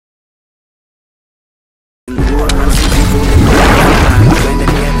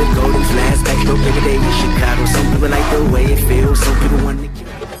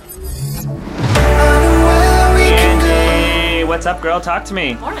What's up, girl? Talk to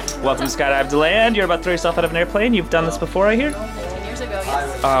me. Morning. Welcome to Skydive DeLand. You're about to throw yourself out of an airplane. You've done this before, I hear? 10 years ago,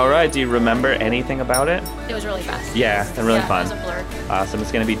 yes. All right. Do you remember anything about it? It was really fast. Yeah, and really fun. It was a blur. Awesome.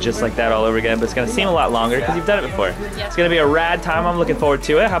 It's going to be just like that all over again, but it's going to seem a lot longer because you've done it before. Yeah. It's going to be a rad time. I'm looking forward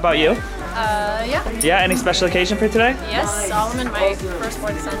to it. How about you? Yeah. Yeah, any special occasion for today? Yes, Solomon, my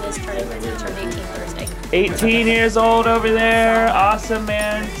firstborn son, is turned 18 Thursday. 18 years old over there. Awesome,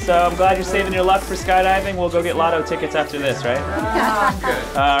 man. So I'm glad you're saving your luck for skydiving. We'll go get lotto tickets after this, right?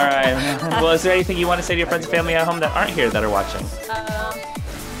 Good. All right. Well, is there anything you want to say to your friends and family at home that aren't here that are watching?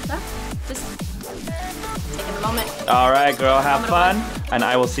 Just taking a moment. All right, girl. Have fun. And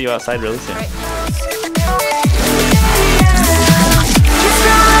I will see you outside really soon. Right.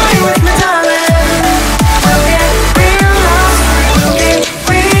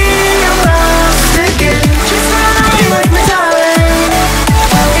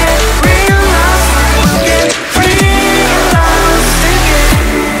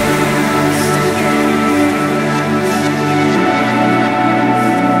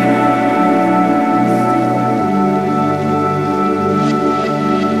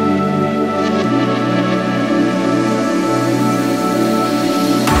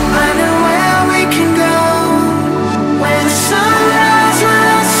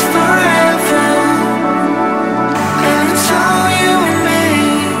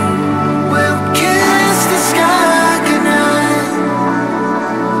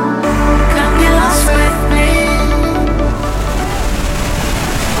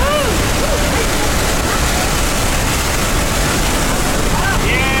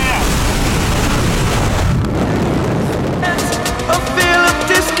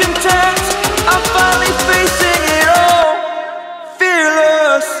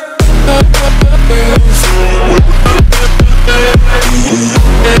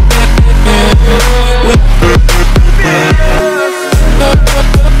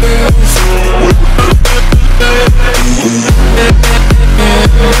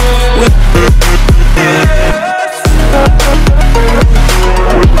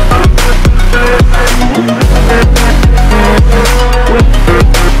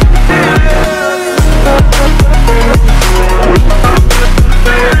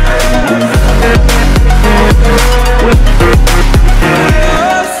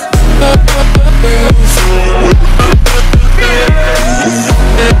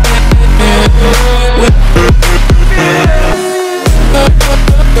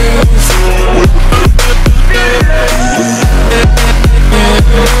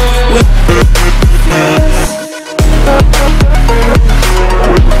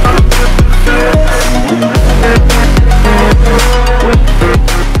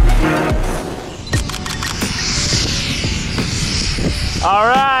 All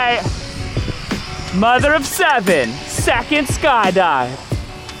right, mother of 7, second skydive.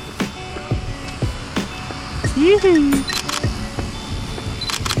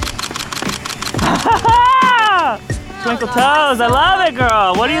 Twinkle toes, I love it,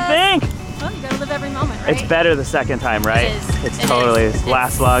 girl. What do you think? Well, you gotta live every moment, right? It's better the second time, right? It is. It's totally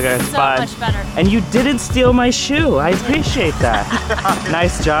lasts longer. It's so fun. much better. And you didn't steal my shoe. I appreciate that.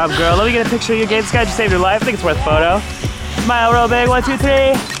 Nice job, girl. Let me get a picture of you again. This guy just saved your life. I think it's worth a photo. Smile real big. 1, 2,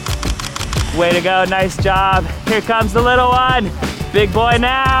 3. Way to go. Nice job. Here comes the little one. Big boy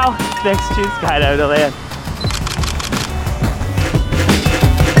now. Thanks to Skydive DeLand.